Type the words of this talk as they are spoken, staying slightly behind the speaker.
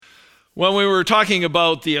When we were talking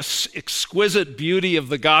about the exquisite beauty of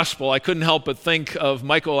the gospel, I couldn't help but think of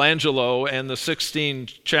Michelangelo and the Sistine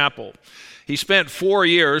Chapel. He spent 4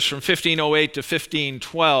 years, from 1508 to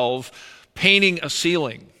 1512, painting a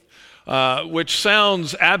ceiling, which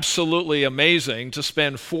sounds absolutely amazing to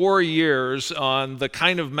spend 4 years on the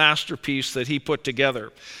kind of masterpiece that he put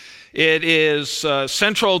together. It is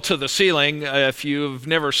central to the ceiling. If you've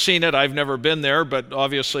never seen it, I've never been there, but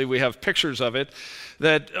obviously we have pictures of it,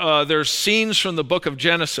 that there's scenes from the book of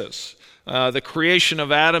Genesis. The creation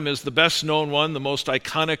of Adam is the best known one, the most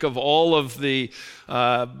iconic of all of the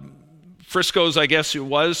frescoes, I guess it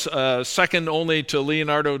was, second only to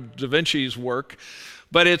Leonardo da Vinci's work.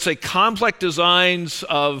 But it's a complex designs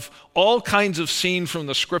of all kinds of scenes from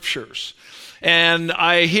the scriptures. And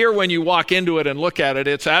I hear when you walk into it and look at it,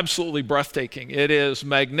 it's absolutely breathtaking. It is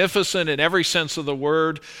magnificent in every sense of the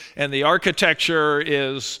word, and the architecture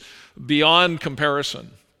is beyond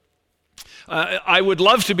comparison. I would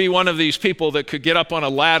love to be one of these people that could get up on a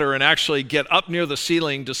ladder and actually get up near the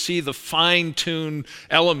ceiling to see the fine-tuned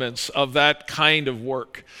elements of that kind of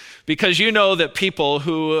work. Because you know that people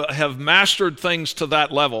who have mastered things to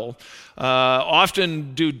that level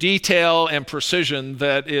often do detail and precision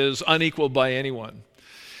that is unequaled by anyone.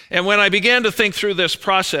 And when I began to think through this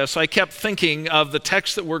process, I kept thinking of the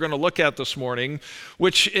text that we're going to look at this morning,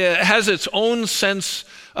 which has its own sense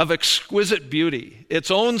of exquisite beauty,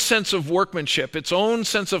 its own sense of workmanship, its own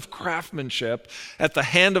sense of craftsmanship at the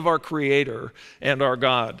hand of our Creator and our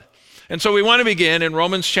God. And so we want to begin in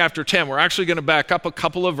Romans chapter 10. We're actually going to back up a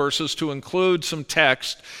couple of verses to include some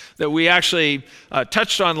text that we actually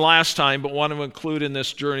touched on last time, but want to include in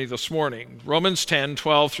this journey this morning. Romans 10,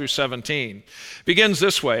 12 through 17 begins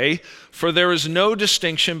this way: "For there is no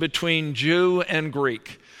distinction between Jew and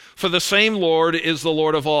Greek, for the same Lord is the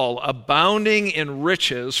Lord of all, abounding in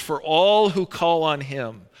riches for all who call on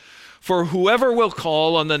him. For whoever will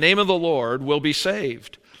call on the name of the Lord will be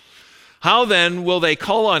saved. How then will they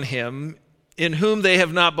call on him in whom they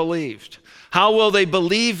have not believed? How will they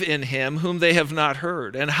believe in him whom they have not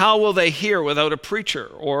heard? And how will they hear without a preacher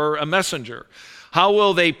or a messenger? How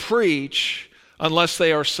will they preach unless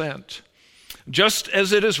they are sent? Just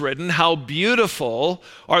as it is written, how beautiful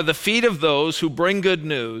are the feet of those who bring good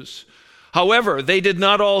news. However, they did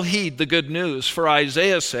not all heed the good news, for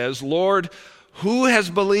Isaiah says, Lord, who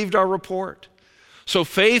has believed our report? So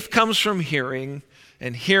faith comes from hearing,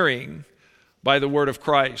 and hearing by the word of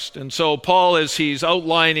Christ." And so Paul, as he's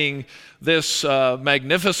outlining this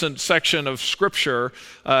magnificent section of Scripture,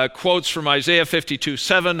 quotes from Isaiah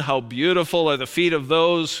 52:7, how beautiful are the feet of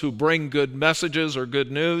those who bring good messages or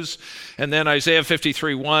good news. And then Isaiah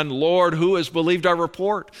 53:1, Lord, who has believed our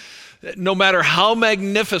report? No matter how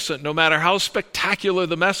magnificent, no matter how spectacular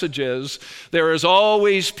the message is, there is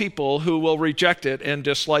always people who will reject it and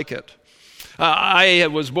dislike it. I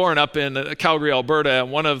was born up in Calgary, Alberta,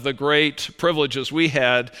 and one of the great privileges we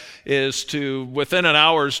had is to, within an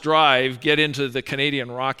hour's drive, get into the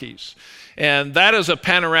Canadian Rockies. And that is a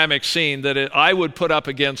panoramic scene that I would put up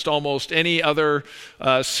against almost any other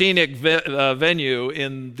scenic venue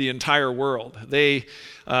in the entire world.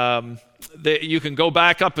 You can go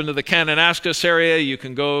back up into the Kananaskis area, you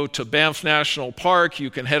can go to Banff National Park,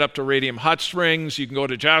 you can head up to Radium Hot Springs, you can go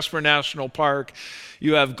to Jasper National Park.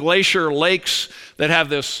 You have glacier lakes that have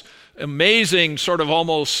this amazing sort of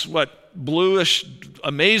almost,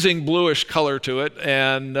 amazing bluish color to it,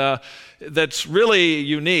 and that's really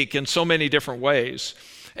unique in so many different ways.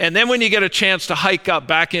 And then when you get a chance to hike up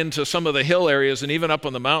back into some of the hill areas and even up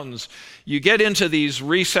on the mountains, you get into these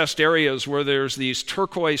recessed areas where there's these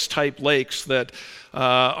turquoise-type lakes that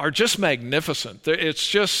are just magnificent. It's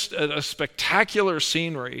just a spectacular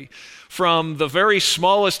scenery, from the very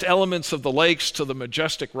smallest elements of the lakes to the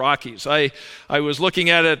majestic Rockies. I was looking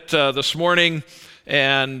at it this morning,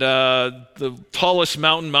 and the tallest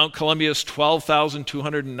mountain, Mount Columbia, is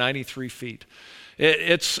 12,293 feet.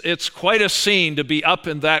 It's quite a scene to be up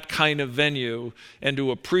in that kind of venue and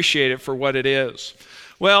to appreciate it for what it is.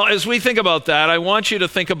 Well, as we think about that, I want you to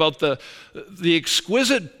think about the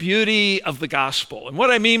exquisite beauty of the gospel. And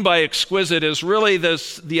what I mean by exquisite is really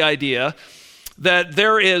the idea that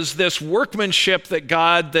there is this workmanship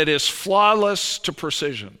that is flawless to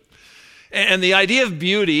precision. And the idea of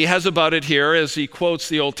beauty has about it here, as he quotes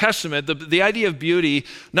the Old Testament, the idea of beauty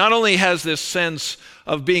not only has this sense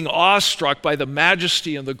of being awestruck by the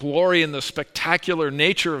majesty and the glory and the spectacular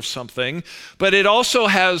nature of something, but it also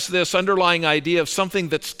has this underlying idea of something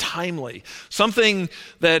that's timely, something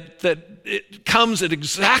that it comes at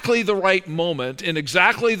exactly the right moment, in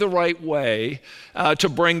exactly the right way to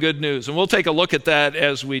bring good news. And we'll take a look at that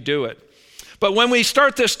as we do it. But when we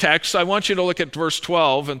start this text, I want you to look at verse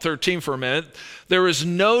 12 and 13 for a minute. There is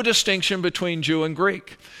no distinction between Jew and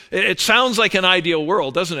Greek. It sounds like an ideal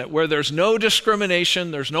world, doesn't it? Where there's no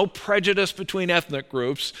discrimination, there's no prejudice between ethnic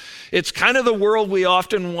groups. It's kind of the world we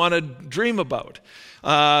often want to dream about.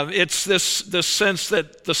 It's this sense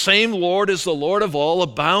that the same Lord is the Lord of all,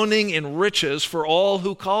 abounding in riches for all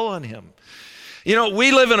who call on him. You know,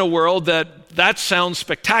 we live in a world that sounds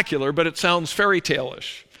spectacular, but it sounds fairy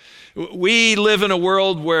tale-ish. We live in a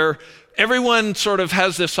world where everyone sort of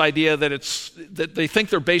has this idea that they think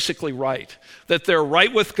they're basically right, that they're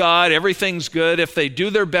right with God, everything's good. If they do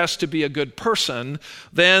their best to be a good person,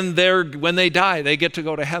 then when they die, they get to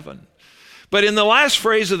go to heaven. But in the last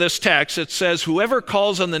phrase of this text, it says, whoever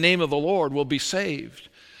calls on the name of the Lord will be saved.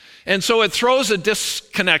 And so it throws a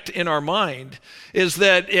disconnect in our mind, is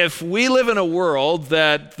that if we live in a world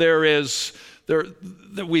that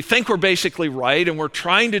that we think we're basically right and we're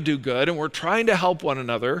trying to do good and we're trying to help one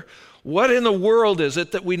another, what in the world is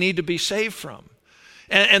it that we need to be saved from?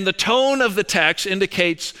 And the tone of the text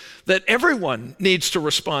indicates that everyone needs to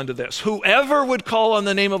respond to this. Whoever would call on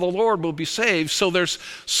the name of the Lord will be saved. So there's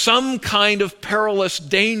some kind of perilous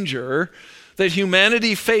danger that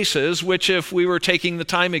humanity faces, which if we were taking the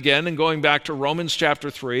time again and going back to Romans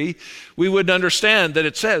chapter 3, we would understand that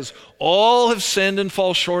it says, all have sinned and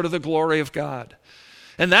fall short of the glory of God.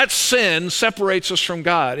 And that sin separates us from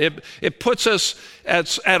God. It puts us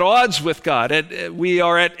at odds with God. We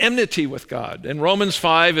are at enmity with God. And Romans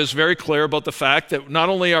 5 is very clear about the fact that not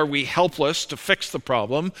only are we helpless to fix the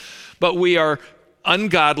problem, but we are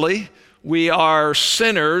ungodly, we are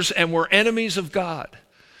sinners, and we're enemies of God.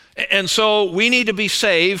 And so we need to be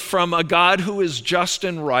saved from a God who is just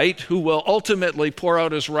and right, who will ultimately pour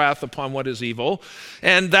out his wrath upon what is evil.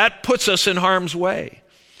 And that puts us in harm's way.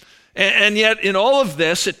 And yet in all of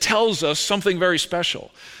this, it tells us something very special,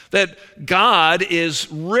 that God is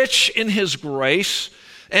rich in his grace,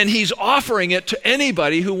 and he's offering it to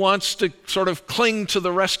anybody who wants to sort of cling to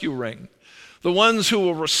the rescue ring, the ones who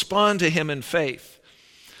will respond to him in faith.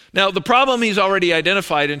 Now, the problem he's already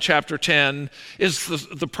identified in chapter 10 is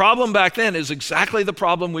the problem back then is exactly the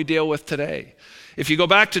problem we deal with today. If you go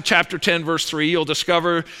back to chapter 10, verse 3, you'll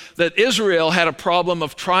discover that Israel had a problem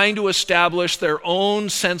of trying to establish their own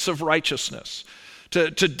sense of righteousness, to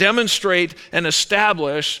demonstrate and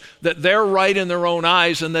establish that they're right in their own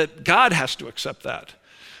eyes and that God has to accept that.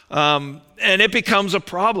 And it becomes a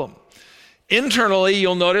problem. Internally,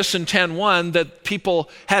 you'll notice in 10:1 that people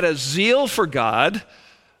had a zeal for God,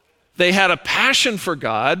 they had a passion for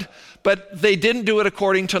God, but they didn't do it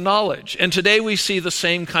according to knowledge. And today we see the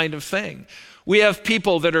same kind of thing. We have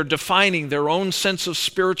people that are defining their own sense of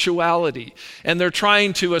spirituality, and they're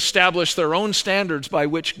trying to establish their own standards by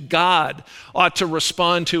which God ought to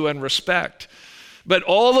respond to and respect. But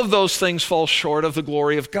all of those things fall short of the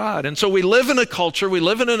glory of God. And so we live in a culture, we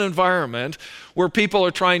live in an environment where people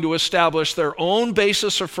are trying to establish their own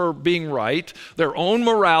basis for being right, their own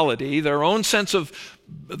morality, their own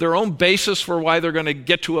basis for why they're going to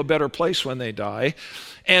get to a better place when they die.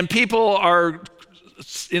 And people are,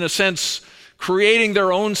 in a sense, creating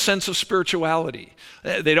their own sense of spirituality.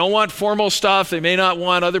 They don't want formal stuff. They may not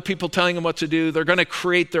want other people telling them what to do. They're going to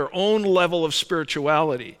create their own level of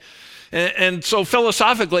spirituality. And so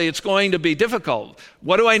philosophically, it's going to be difficult.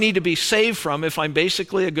 What do I need to be saved from if I'm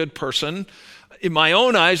basically a good person? In my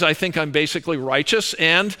own eyes, I think I'm basically righteous,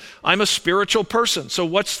 and I'm a spiritual person. So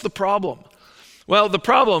what's the problem? Well, the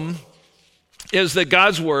problem is that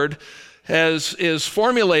God's word is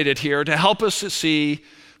formulated here to help us to see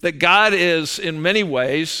that God is, in many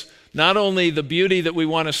ways, not only the beauty that we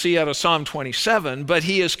want to see out of Psalm 27, but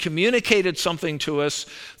he has communicated something to us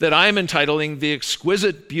that I'm entitling the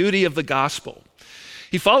exquisite beauty of the gospel.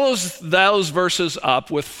 He follows those verses up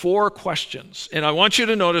with 4 questions, and I want you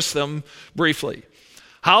to notice them briefly.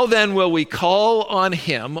 How then will we call on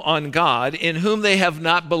him, on God, in whom they have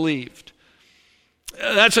not believed?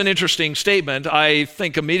 That's an interesting statement. I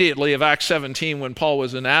think immediately of Acts 17 when Paul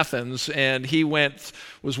was in Athens and he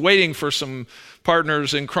was waiting for some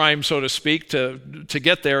partners in crime, so to speak, to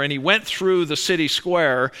get there. And he went through the city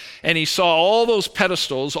square and he saw all those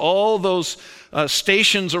pedestals, all those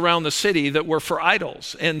stations around the city that were for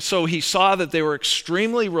idols. And so he saw that they were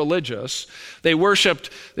extremely religious. They were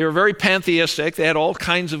very pantheistic. They had all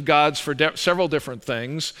kinds of gods for several different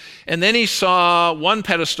things. And then he saw one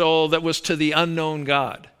pedestal that was to the unknown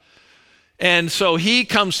God. And so he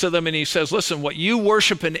comes to them and he says, listen, what you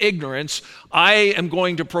worship in ignorance, I am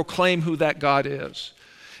going to proclaim who that God is.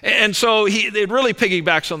 And so it really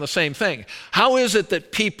piggybacks on the same thing. How is it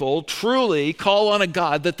that people truly call on a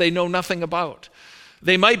God that they know nothing about?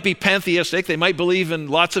 They might be pantheistic. They might believe in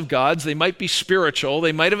lots of gods. They might be spiritual.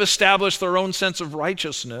 They might have established their own sense of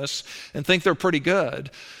righteousness and think they're pretty good.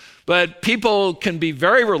 But people can be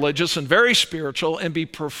very religious and very spiritual and be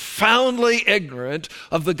profoundly ignorant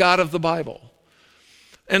of the God of the Bible.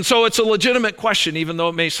 And so it's a legitimate question, even though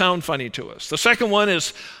it may sound funny to us. The second one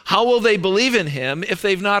is, how will they believe in him if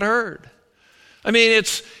they've not heard? I mean,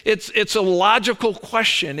 it's a logical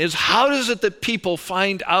question, is how is it that people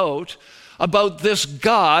find out about this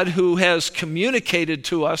God who has communicated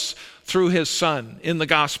to us through his Son in the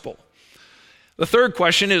gospel? The third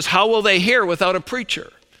question is, how will they hear without a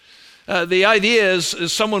preacher? The idea is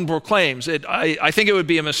someone proclaims. I think it would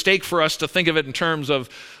be a mistake for us to think of it in terms of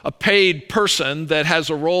a paid person that has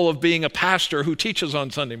a role of being a pastor who teaches on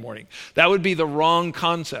Sunday morning. That would be the wrong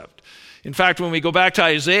concept. In fact, when we go back to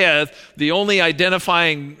Isaiah, the only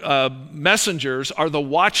identifying messengers are the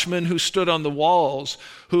watchmen who stood on the walls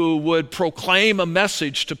who would proclaim a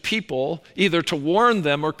message to people, either to warn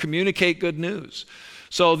them or communicate good news.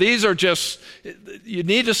 So these are just, you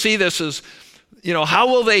need to see this as, how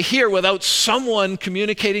will they hear without someone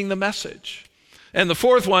communicating the message? And the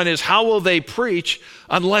fourth one is, how will they preach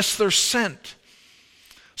unless they're sent?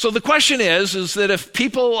 So the question is that if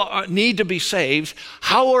people need to be saved,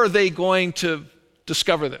 how are they going to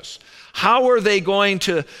discover this? How are they going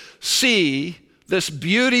to see this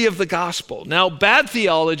beauty of the gospel? Now, bad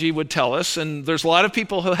theology would tell us, and there's a lot of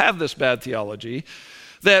people who have this bad theology,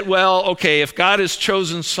 that, well, okay, if God has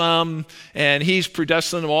chosen some and he's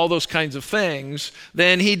predestined them, all those kinds of things,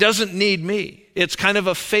 then he doesn't need me. It's kind of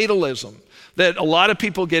a fatalism that a lot of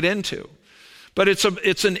people get into. But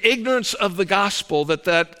it's an ignorance of the gospel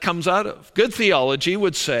that comes out of. Good theology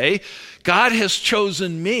would say, God has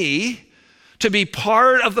chosen me to be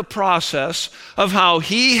part of the process of how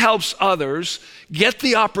he helps others get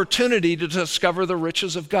the opportunity to discover the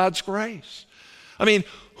riches of God's grace. I mean,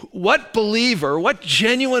 what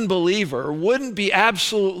genuine believer wouldn't be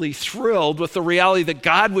absolutely thrilled with the reality that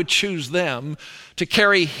God would choose them to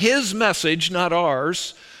carry his message, not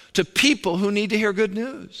ours, to people who need to hear good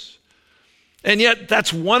news? And yet,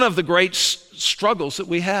 that's one of the great struggles that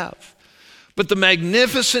we have. But the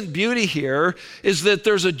magnificent beauty here is that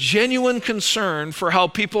there's a genuine concern for how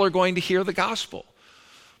people are going to hear the gospel.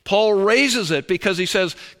 Paul raises it because he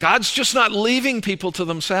says, God's just not leaving people to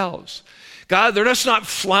themselves. They're just not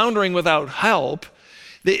floundering without help.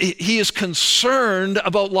 He is concerned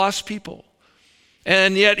about lost people.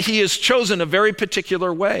 And yet he has chosen a very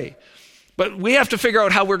particular way. But we have to figure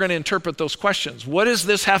out how we're going to interpret those questions. What does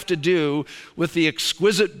this have to do with the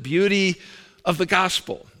exquisite beauty of the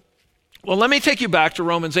gospel? Well, let me take you back to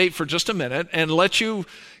Romans 8 for just a minute and let you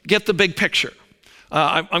get the big picture.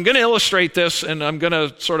 I'm going to illustrate this, and I'm going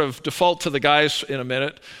to sort of default to the guys in a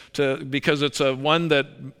minute because it's one that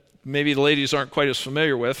maybe the ladies aren't quite as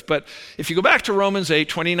familiar with. But if you go back to Romans 8,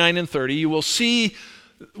 29 and 30, you will see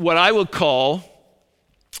what I would call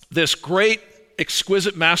this great,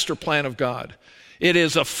 exquisite master plan of God. It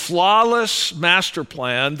is a flawless master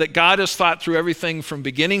plan that God has thought through everything from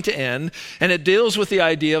beginning to end, and it deals with the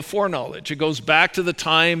idea of foreknowledge. It goes back to the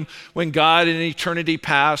time when God in eternity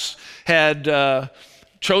past had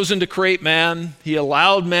chosen to create man. He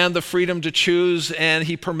allowed man the freedom to choose, and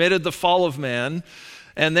he permitted the fall of man.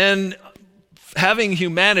 And then, having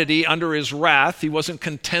humanity under his wrath, he wasn't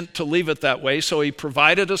content to leave it that way, so he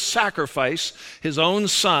provided a sacrifice, his own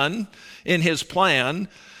son, in his plan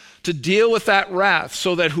to deal with that wrath,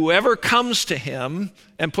 so that whoever comes to him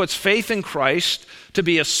and puts faith in Christ to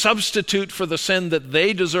be a substitute for the sin that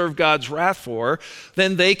they deserve God's wrath for,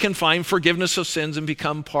 then they can find forgiveness of sins and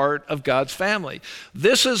become part of God's family.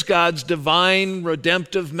 This is God's divine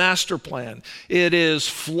redemptive master plan. It is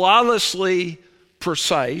flawlessly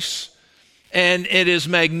precise, and it is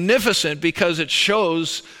magnificent because it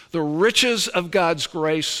shows the riches of God's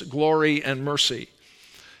grace, glory, and mercy.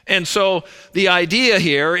 And so the idea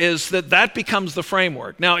here is that becomes the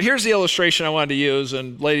framework. Now, here's the illustration I wanted to use,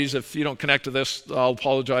 and ladies, if you don't connect to this, I'll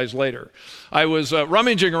apologize later. I was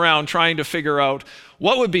rummaging around trying to figure out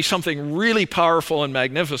what would be something really powerful and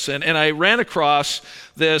magnificent, and I ran across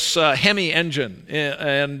this Hemi engine.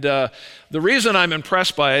 And the reason I'm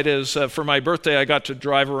impressed by it is for my birthday, I got to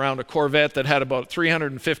drive around a Corvette that had about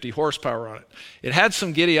 350 horsepower on it. It had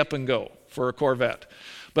some giddy up and go for a Corvette.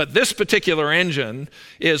 But this particular engine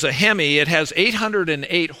is a Hemi. It has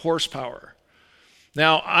 808 horsepower.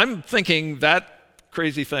 Now, I'm thinking that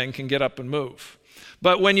crazy thing can get up and move.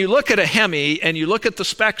 But when you look at a Hemi and you look at the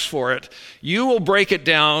specs for it, you will break it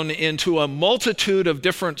down into a multitude of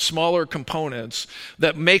different smaller components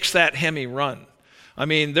that makes that Hemi run. I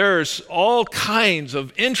mean, there's all kinds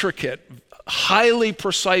of intricate, highly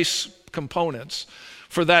precise components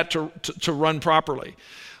for that to run properly.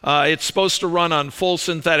 It's supposed to run on full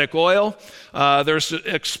synthetic oil. There's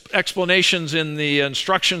explanations in the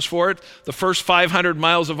instructions for it. The first 500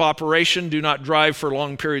 miles of operation, do not drive for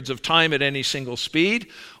long periods of time at any single speed.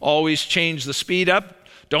 Always change the speed up.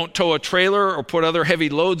 Don't tow a trailer or put other heavy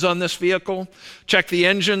loads on this vehicle. Check the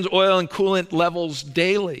engine's oil and coolant levels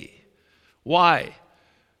daily. Why?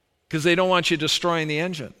 Because they don't want you destroying the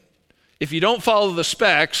engine. If you don't follow the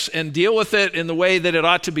specs and deal with it in the way that it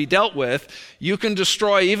ought to be dealt with, you can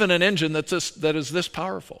destroy even an engine that is this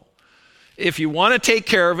powerful. If you want to take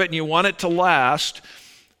care of it and you want it to last,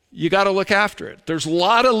 you got to look after it. There's a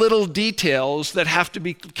lot of little details that have to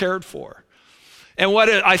be cared for. And what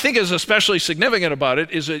I think is especially significant about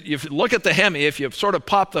it is that if you look at the Hemi, if you sort of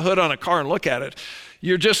pop the hood on a car and look at it,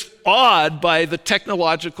 you're just awed by the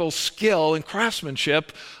technological skill and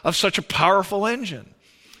craftsmanship of such a powerful engine.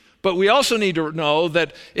 But we also need to know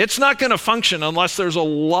that it's not going to function unless there's a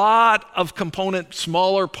lot of component,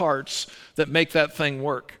 smaller parts that make that thing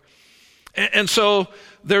work. And so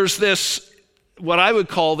there's this, what I would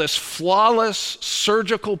call this flawless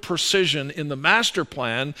surgical precision in the master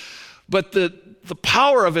plan, but the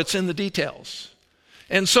power of it's in the details.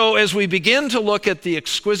 And so as we begin to look at the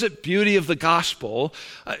exquisite beauty of the gospel,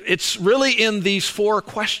 it's really in these four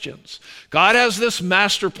questions. God has this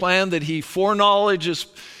master plan that He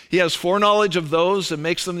has foreknowledge of those and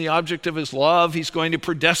makes them the object of His love. He's going to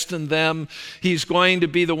predestine them. He's going to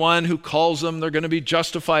be the one who calls them. They're going to be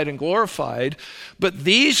justified and glorified. But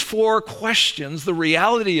these four questions, the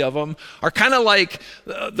reality of them, are kind of like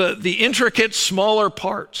the intricate, smaller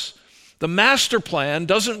parts. The master plan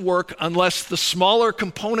doesn't work unless the smaller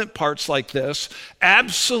component parts like this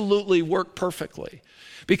absolutely work perfectly.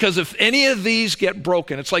 Because if any of these get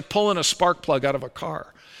broken, it's like pulling a spark plug out of a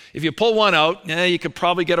car. If you pull one out, you could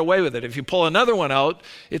probably get away with it. If you pull another one out,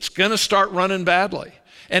 it's going to start running badly.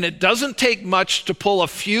 And it doesn't take much to pull a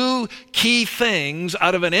few key things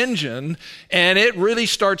out of an engine, and it really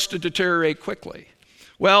starts to deteriorate quickly.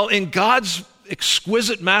 Well, in God's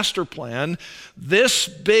exquisite master plan, this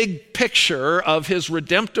big picture of His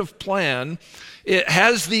redemptive plan, it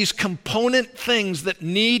has these component things that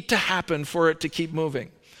need to happen for it to keep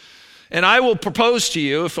moving. And I will propose to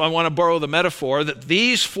you, if I want to borrow the metaphor, that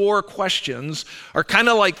these four questions are kind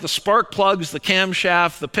of like the spark plugs, the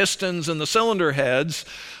camshaft, the pistons, and the cylinder heads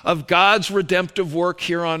of God's redemptive work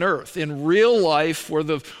here on earth, in real life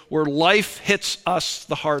where life hits us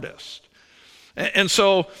the hardest. And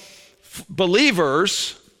so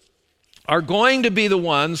believers are going to be the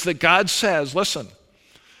ones that God says, listen,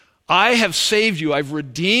 I have saved you. I've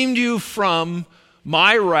redeemed you from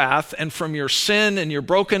my wrath and from your sin and your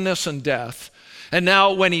brokenness and death. And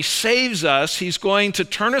now when He saves us, He's going to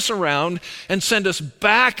turn us around and send us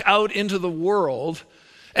back out into the world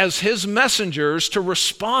as His messengers to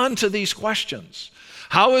respond to these questions.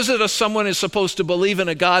 How is it someone is supposed to believe in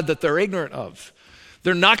a God that they're ignorant of?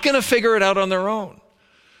 They're not going to figure it out on their own.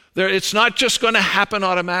 It's not just going to happen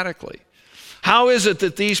automatically. How is it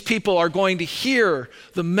that these people are going to hear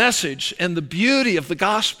the message and the beauty of the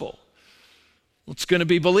gospel? Well, it's going to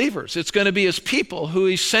be believers. It's going to be His people who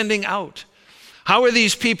He's sending out. How are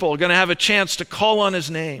these people going to have a chance to call on His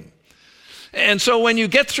name? And so when you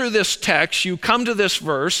get through this text, you come to this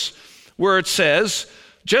verse where it says,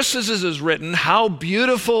 just as it is written, how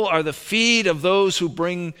beautiful are the feet of those who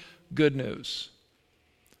bring good news.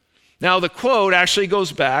 Now, the quote actually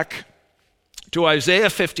goes back to Isaiah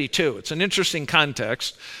 52. It's an interesting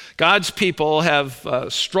context. God's people have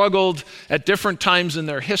struggled at different times in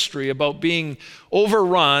their history about being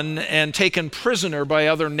overrun and taken prisoner by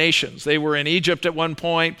other nations. They were in Egypt at one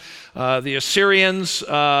point. The Assyrians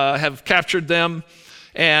have captured them.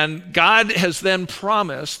 And God has then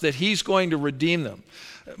promised that He's going to redeem them.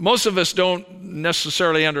 Most of us don't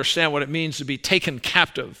necessarily understand what it means to be taken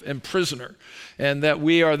captive and prisoner, and that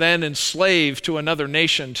we are then enslaved to another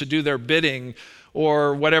nation to do their bidding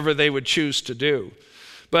or whatever they would choose to do.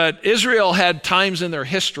 But Israel had times in their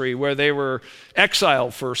history where they were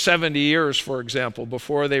exiled for 70 years, for example,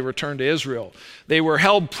 before they returned to Israel. They were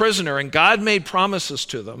held prisoner, and God made promises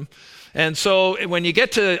to them. And so when you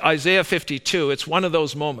get to Isaiah 52, it's one of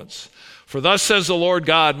those moments. For thus says the Lord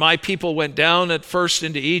God, my people went down at first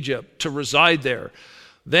into Egypt to reside there.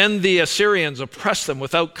 Then the Assyrians oppressed them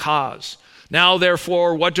without cause. Now,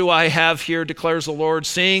 therefore, what do I have here, declares the Lord,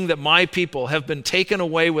 seeing that my people have been taken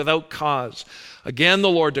away without cause? Again, the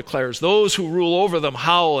Lord declares, those who rule over them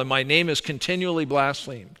howl, and my name is continually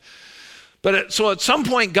blasphemed. So at some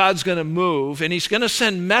point, God's going to move, and He's going to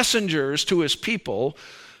send messengers to His people.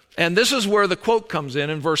 And this is where the quote comes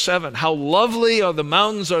in verse 7. How lovely are the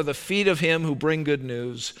mountains are the feet of him who bring good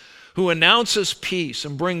news, who announces peace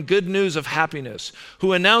and bring good news of happiness,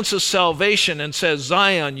 who announces salvation and says,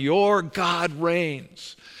 Zion, your God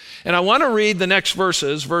reigns. And I want to read the next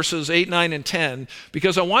verses 8, 9, and 10,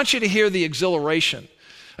 because I want you to hear the exhilaration.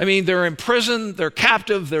 I mean, they're in prison, they're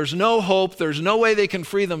captive, there's no hope, there's no way they can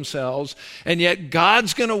free themselves, and yet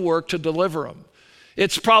God's going to work to deliver them.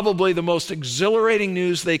 It's probably the most exhilarating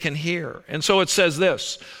news they can hear. And so it says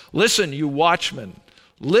this, listen, you watchmen,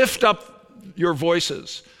 lift up your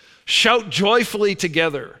voices, shout joyfully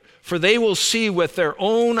together, for they will see with their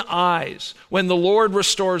own eyes when the Lord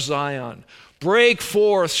restores Zion. Break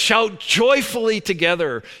forth, shout joyfully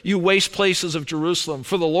together, you waste places of Jerusalem,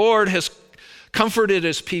 for the Lord has comforted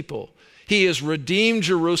his people. He has redeemed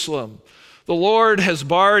Jerusalem. The Lord has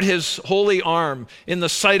bared his holy arm in the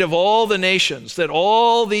sight of all the nations, that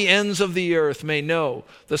all the ends of the earth may know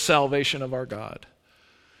the salvation of our God.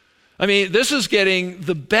 I mean, this is getting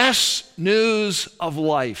the best news of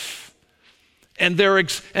life. And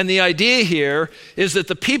the idea here is that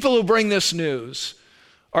the people who bring this news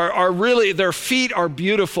are really, their feet are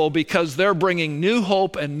beautiful because they're bringing new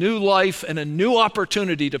hope and new life and a new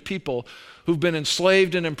opportunity to people who've been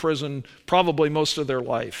enslaved and imprisoned probably most of their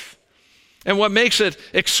life. And what makes it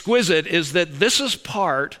exquisite is that this is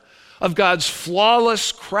part of God's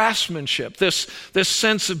flawless craftsmanship, this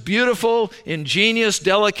sense of beautiful, ingenious,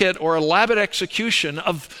 delicate, or elaborate execution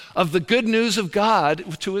of the good news of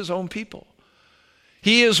God to his own people.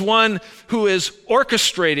 He is one who is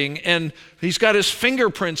orchestrating, and he's got his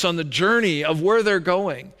fingerprints on the journey of where they're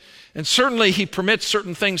going. And certainly he permits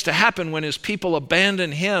certain things to happen when his people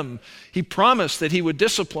abandon him. He promised that he would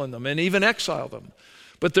discipline them and even exile them.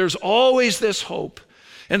 But there's always this hope.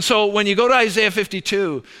 And so when you go to Isaiah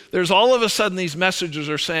 52, there's all of a sudden these messages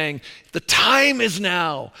are saying, the time is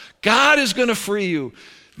now. God is going to free you.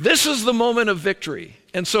 This is the moment of victory.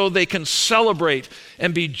 And so they can celebrate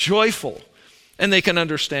and be joyful, and they can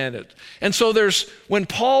understand it. And so when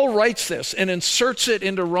Paul writes this and inserts it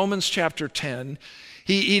into Romans chapter 10,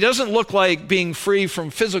 he doesn't look like being free from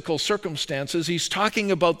physical circumstances. He's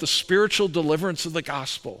talking about the spiritual deliverance of the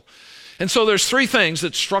gospel. And so there's three things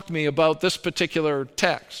that struck me about this particular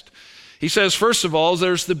text. He says, first of all,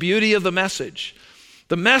 there's the beauty of the message.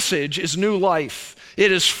 The message is new life.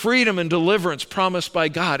 It is freedom and deliverance promised by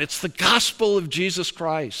God. It's the gospel of Jesus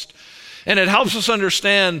Christ. And it helps us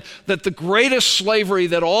understand that the greatest slavery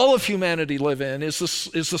that all of humanity live in is the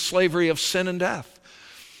slavery of sin and death.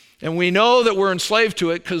 And we know that we're enslaved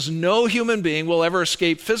to it because no human being will ever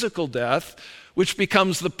escape physical death, which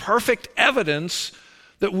becomes the perfect evidence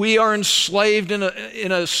that we are enslaved in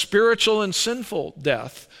a spiritual and sinful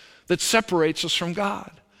death that separates us from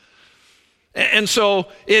God. And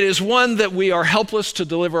so it is one that we are helpless to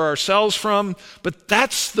deliver ourselves from, but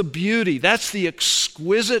that's the beauty, that's the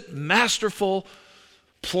exquisite, masterful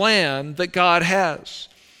plan that God has.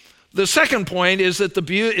 The second point is that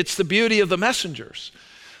it's the beauty of the messengers.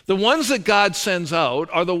 The ones that God sends out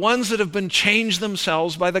are the ones that have been changed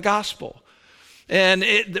themselves by the gospel. And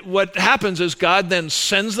what happens is God then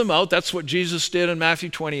sends them out. That's what Jesus did in Matthew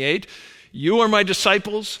 28. You are my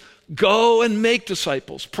disciples. Go and make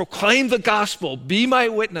disciples. Proclaim the gospel. Be my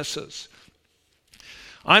witnesses.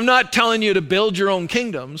 I'm not telling you to build your own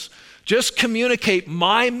kingdoms. Just communicate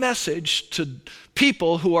my message to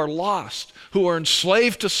people who are lost, who are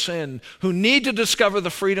enslaved to sin, who need to discover the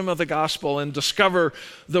freedom of the gospel and discover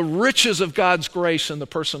the riches of God's grace in the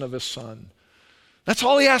person of his Son. That's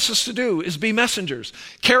all he asks us to do, is be messengers.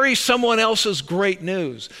 Carry someone else's great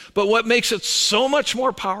news. But what makes it so much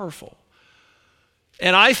more powerful,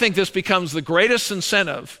 and I think this becomes the greatest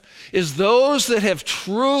incentive, is those that have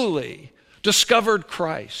truly discovered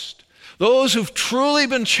Christ, those who've truly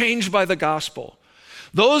been changed by the gospel.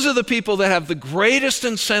 Those are the people that have the greatest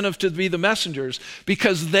incentive to be the messengers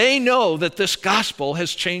because they know that this gospel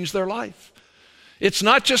has changed their life. It's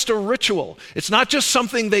not just a ritual. It's not just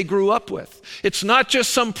something they grew up with. It's not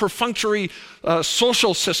just some perfunctory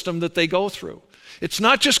social system that they go through. It's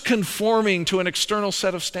not just conforming to an external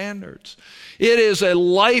set of standards. It is a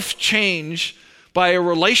life change by a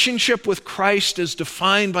relationship with Christ as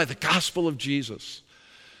defined by the gospel of Jesus.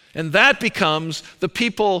 And that becomes the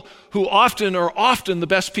people who are often the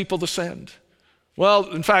best people to send.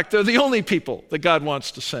 Well, in fact, they're the only people that God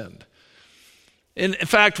wants to send. In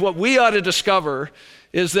fact, what we ought to discover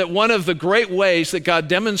is that one of the great ways that God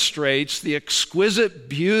demonstrates the exquisite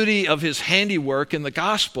beauty of his handiwork in the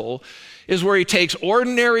gospel is where he takes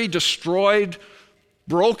ordinary, destroyed,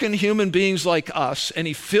 broken human beings like us, and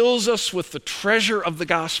he fills us with the treasure of the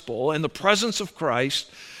gospel and the presence of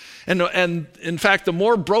Christ. And in fact, the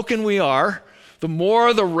more broken we are, the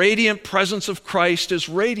more the radiant presence of Christ is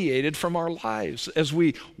radiated from our lives. As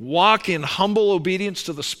we walk in humble obedience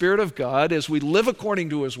to the Spirit of God, as we live according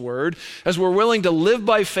to His Word, as we're willing to live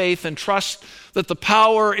by faith and trust that the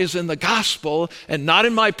power is in the gospel and not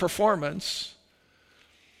in my performance,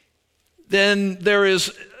 then there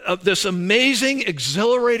is this amazing,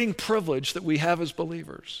 exhilarating privilege that we have as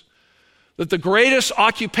believers. That the greatest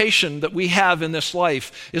occupation that we have in this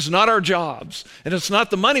life is not our jobs, and it's not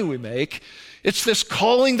the money we make. It's this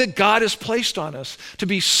calling that God has placed on us to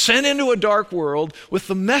be sent into a dark world with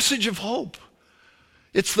the message of hope.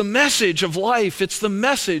 It's the message of life. It's the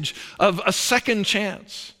message of a second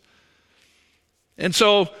chance. And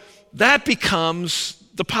so that becomes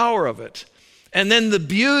the power of it. And then the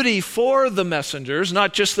beauty for the messengers,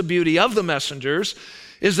 not just the beauty of the messengers,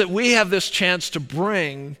 is that we have this chance to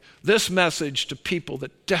bring this message to people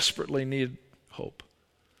that desperately need hope.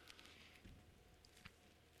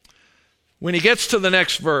 When he gets to the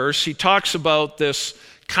next verse, he talks about this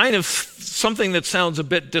kind of something that sounds a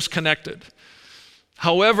bit disconnected.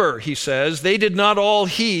 However, he says, they did not all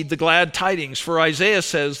heed the glad tidings, for Isaiah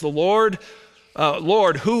says, the Lord,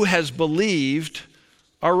 who has believed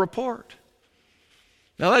our report?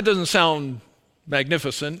 Now that doesn't sound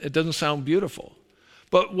magnificent. It doesn't sound beautiful.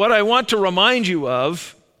 But what I want to remind you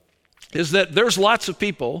of is that there's lots of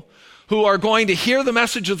people who are going to hear the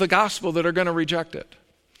message of the gospel that are going to reject it.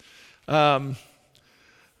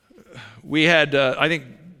 We had, I think,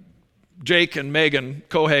 Jake and Megan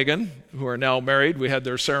Cohagen, who are now married. We had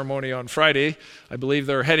their ceremony on Friday. I believe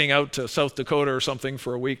they're heading out to South Dakota or something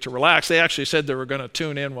for a week to relax. They actually said they were going to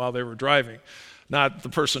tune in while they were driving. Not the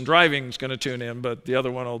person driving is going to tune in, but the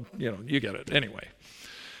other one will, you get it. Anyway.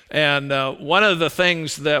 And one of the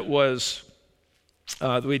things that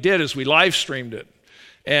we did is we live streamed it.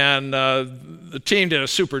 And the team did a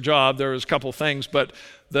super job. There was a couple things, but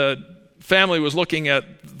the family was looking at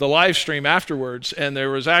the live stream afterwards, and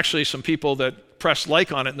there was actually some people that pressed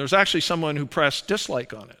like on it, and there's actually someone who pressed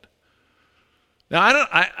dislike on it. Now,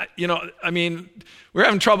 we're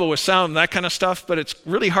having trouble with sound and that kind of stuff, but it's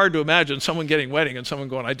really hard to imagine someone getting wedding and someone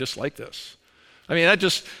going, I dislike this.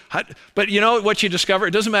 But you know what you discover?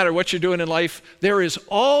 It doesn't matter what you're doing in life. There is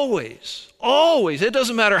always, it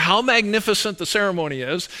doesn't matter how magnificent the ceremony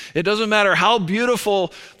is. It doesn't matter how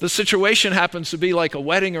beautiful the situation happens to be, like a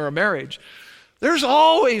wedding or a marriage. There's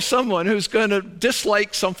always someone who's going to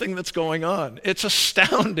dislike something that's going on. It's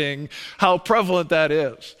astounding how prevalent that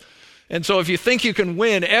is. And so if you think you can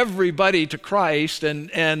win everybody to Christ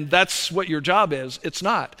and that's what your job is, it's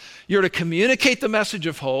not. You're to communicate the message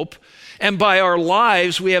of hope. And by our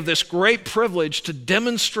lives, we have this great privilege to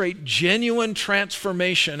demonstrate genuine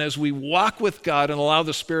transformation as we walk with God and allow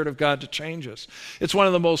the Spirit of God to change us. It's one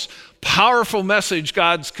of the most powerful messages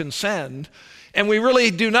God can send. And we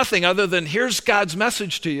really do nothing other than, here's God's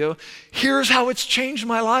message to you. Here's how it's changed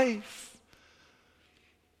my life.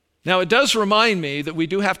 Now, it does remind me that we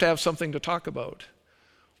do have to have something to talk about.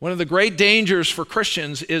 One of the great dangers for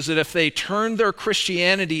Christians is that if they turn their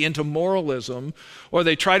Christianity into moralism, or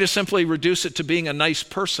they try to simply reduce it to being a nice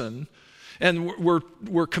person, and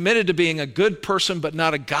we're committed to being a good person but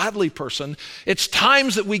not a godly person, it's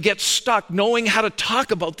times that we get stuck knowing how to talk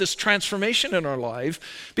about this transformation in our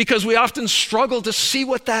life because we often struggle to see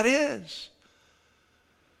what that is.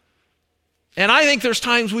 And I think there's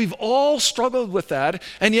times we've all struggled with that,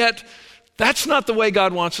 and yet that's not the way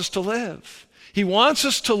God wants us to live. He wants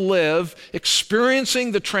us to live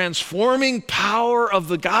experiencing the transforming power of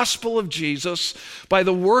the gospel of Jesus by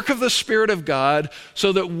the work of the Spirit of God,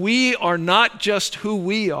 so that we are not just who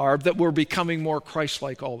we are, that we're becoming more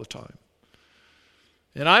Christ-like all the time.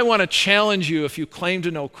 And I want to challenge you, if you claim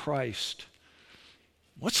to know Christ,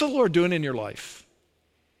 what's the Lord doing in your life?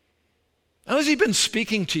 How has He been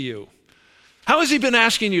speaking to you? How has He been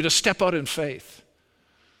asking you to step out in faith?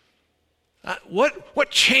 What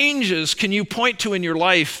changes can you point to in your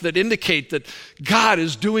life that indicate that God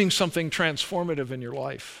is doing something transformative in your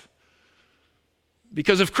life?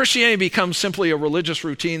 Because if Christianity becomes simply a religious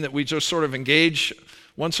routine that we just sort of engage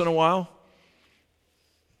once in a while,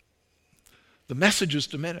 the message is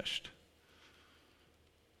diminished.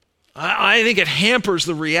 I think it hampers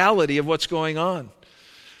the reality of what's going on.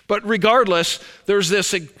 But regardless, there's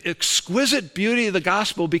this exquisite beauty of the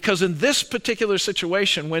gospel, because in this particular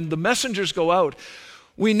situation, when the messengers go out,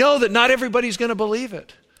 we know that not everybody's going to believe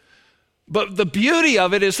it. But the beauty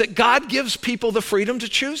of it is that God gives people the freedom to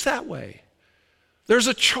choose that way. There's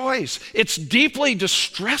a choice. It's deeply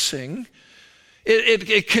distressing.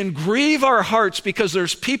 It can grieve our hearts because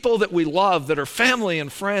there's people that we love, that are family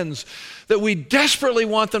and friends, that we desperately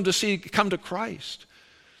want them to see come to Christ.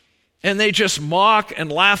 And they just mock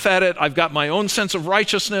and laugh at it. I've got my own sense of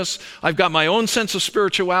righteousness. I've got my own sense of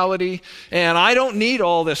spirituality. And I don't need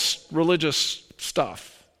all this religious stuff.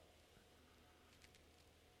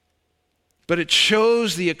 But it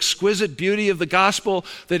shows the exquisite beauty of the gospel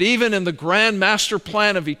that even in the grand master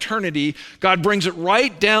plan of eternity, God brings it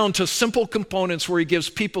right down to simple components where he gives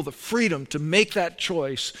people the freedom to make that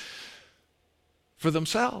choice for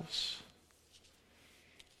themselves.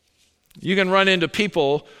 You can run into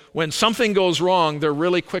people when something goes wrong, they're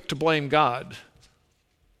really quick to blame God.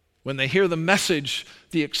 When they hear the message,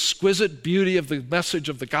 the exquisite beauty of the message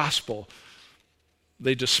of the gospel,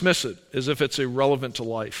 they dismiss it as if it's irrelevant to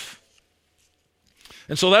life.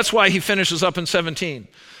 And so that's why he finishes up in 17.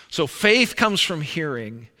 So faith comes from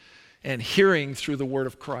hearing, and hearing through the word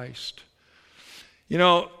of Christ. You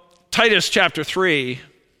know, Titus chapter 3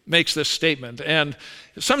 makes this statement, and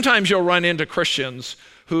sometimes you'll run into Christians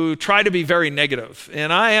who try to be very negative.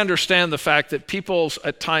 And I understand the fact that people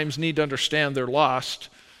at times need to understand they're lost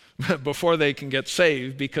before they can get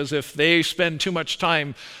saved, because if they spend too much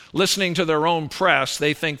time listening to their own press,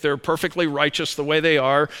 they think they're perfectly righteous the way they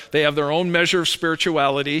are. They have their own measure of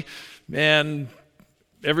spirituality, and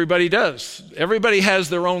everybody does. Everybody has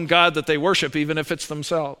their own God that they worship, even if it's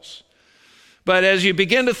themselves. But as you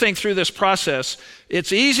begin to think through this process,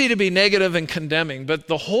 it's easy to be negative and condemning, but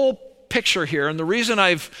the whole picture here, and the reason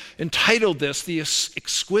I've entitled this, The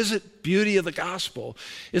Exquisite Beauty of the Gospel,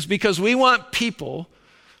 is because we want people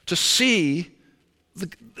to see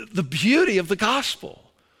the beauty of the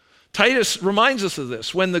gospel. Titus reminds us of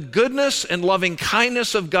this. When the goodness and loving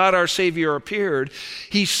kindness of God our Savior appeared,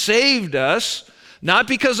 he saved us, not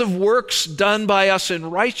because of works done by us in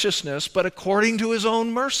righteousness, but according to his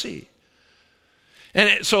own mercy.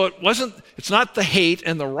 And so it's not the hate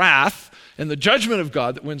and the wrath and the judgment of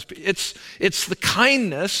God that wins. It's the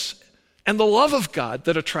kindness and the love of God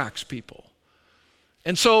that attracts people.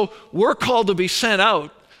 And so we're called to be sent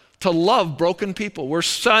out to love broken people. We're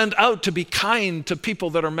sent out to be kind to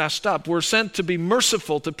people that are messed up. We're sent to be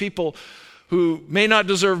merciful to people who may not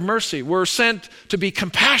deserve mercy. We're sent to be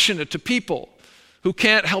compassionate to people who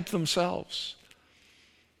can't help themselves.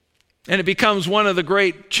 And it becomes one of the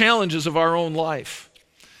great challenges of our own life.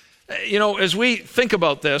 You know, as we think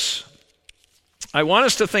about this, I want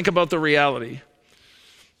us to think about the reality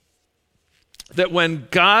that when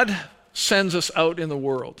God sends us out in the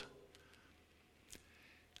world,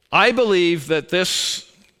 I believe that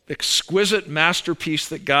this exquisite masterpiece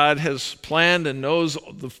that God has planned and knows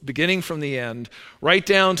the beginning from the end, right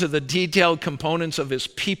down to the detailed components of his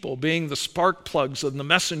people being the spark plugs and the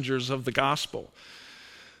messengers of the gospel,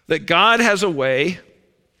 that God has a way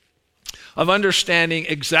of understanding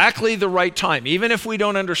exactly the right time, even if we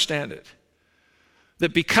don't understand it.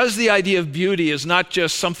 That because the idea of beauty is not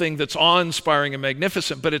just something that's awe-inspiring and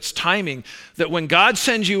magnificent, but it's timing, that when God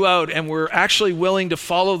sends you out and we're actually willing to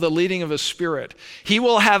follow the leading of his Spirit, he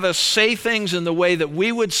will have us say things in the way that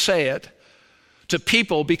we would say it to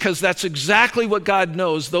people, because that's exactly what God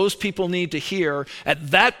knows those people need to hear at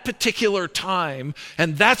that particular time,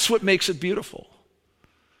 and that's what makes it beautiful.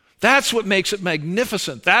 That's what makes it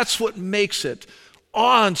magnificent. That's what makes it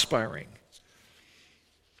awe-inspiring.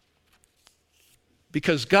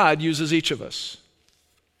 Because God uses each of us.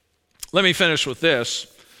 Let me finish with this.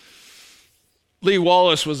 Lee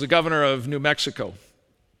Wallace was the governor of New Mexico.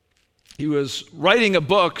 He was writing a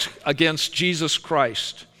book against Jesus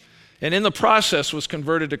Christ, and in the process was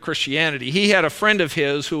converted to Christianity. He had a friend of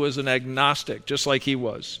his who was an agnostic, just like he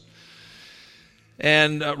was.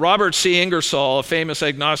 And Robert C. Ingersoll, a famous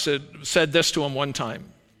agnostic, said this to him one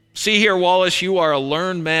time. "See here, Wallace, you are a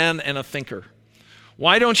learned man and a thinker.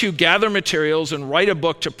 Why don't you gather materials and write a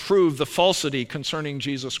book to prove the falsity concerning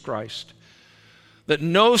Jesus Christ? That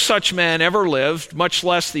no such man ever lived, much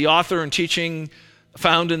less the author and teaching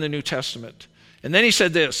found in the New Testament." And then he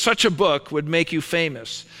said this, "Such a book would make you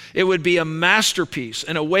famous. It would be a masterpiece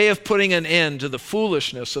and a way of putting an end to the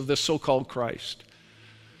foolishness of this so-called Christ."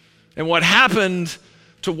 And what happened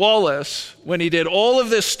to Wallace when he did all of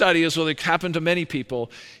this study, as what happened to many people,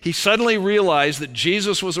 he suddenly realized that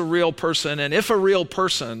Jesus was a real person, and if a real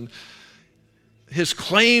person, his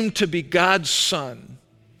claim to be God's son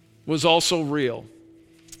was also real.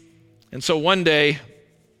 And so one day,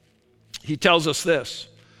 he tells us this,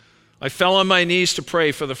 "I fell on my knees to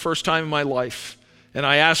pray for the first time in my life, and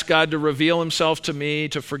I asked God to reveal himself to me,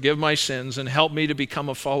 to forgive my sins, and help me to become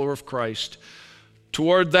a follower of Christ.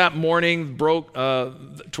 Toward the morning,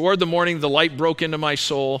 the light broke into my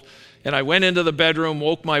soul, and I went into the bedroom,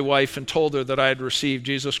 woke my wife, and told her that I had received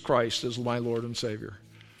Jesus Christ as my Lord and Savior."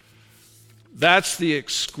 That's the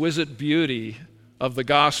exquisite beauty of the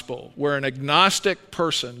gospel, where an agnostic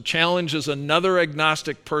person challenges another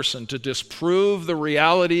agnostic person to disprove the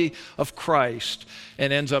reality of Christ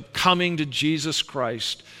and ends up coming to Jesus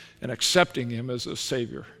Christ and accepting him as a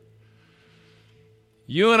Savior.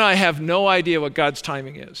 You and I have no idea what God's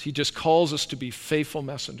timing is. He just calls us to be faithful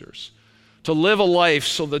messengers, to live a life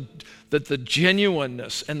so that the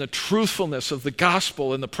genuineness and the truthfulness of the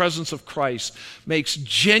gospel in the presence of Christ makes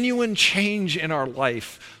genuine change in our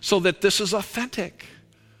life so that this is authentic.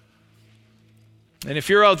 And if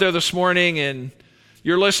you're out there this morning and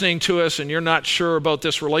you're listening to us and you're not sure about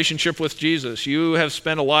this relationship with Jesus, you have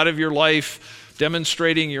spent a lot of your life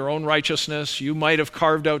demonstrating your own righteousness, you might have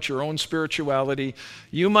carved out your own spirituality,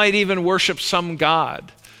 you might even worship some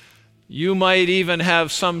God, you might even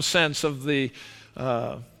have some sense of the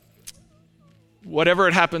whatever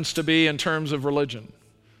it happens to be in terms of religion.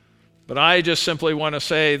 But I just simply want to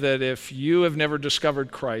say that if you have never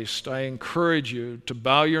discovered Christ, I encourage you to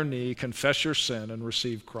bow your knee, confess your sin, and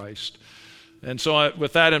receive Christ. And so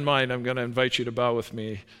with that in mind, I'm going to invite you to bow with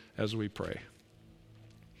me as we pray.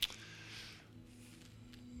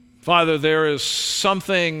 Father, there is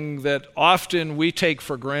something that often we take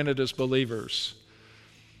for granted as believers.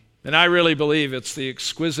 And I really believe it's the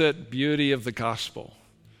exquisite beauty of the gospel.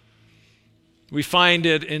 We find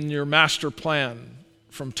it in your master plan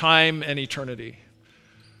from time and eternity.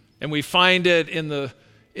 And we find it in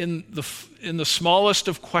the smallest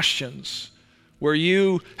of questions, where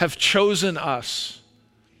you have chosen us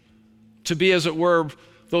to be, as it were,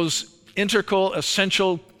 those integral,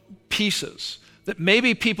 essential pieces that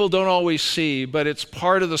maybe people don't always see, but it's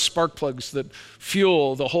part of the spark plugs that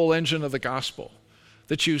fuel the whole engine of the gospel.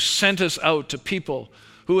 That you sent us out to people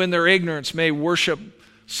who in their ignorance may worship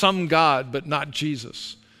some God, but not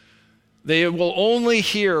Jesus. They will only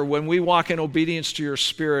hear when we walk in obedience to your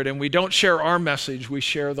Spirit, and we don't share our message, we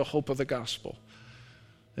share the hope of the gospel.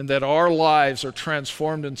 And that our lives are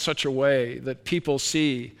transformed in such a way that people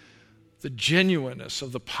see the genuineness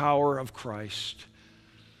of the power of Christ.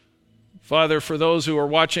 Father, for those who are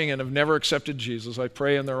watching and have never accepted Jesus, I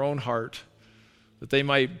pray in their own heart that they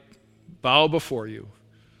might bow before you,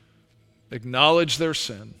 acknowledge their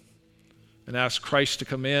sin, and ask Christ to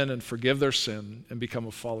come in and forgive their sin and become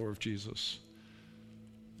a follower of Jesus.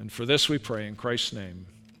 And for this we pray in Christ's name,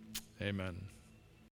 amen.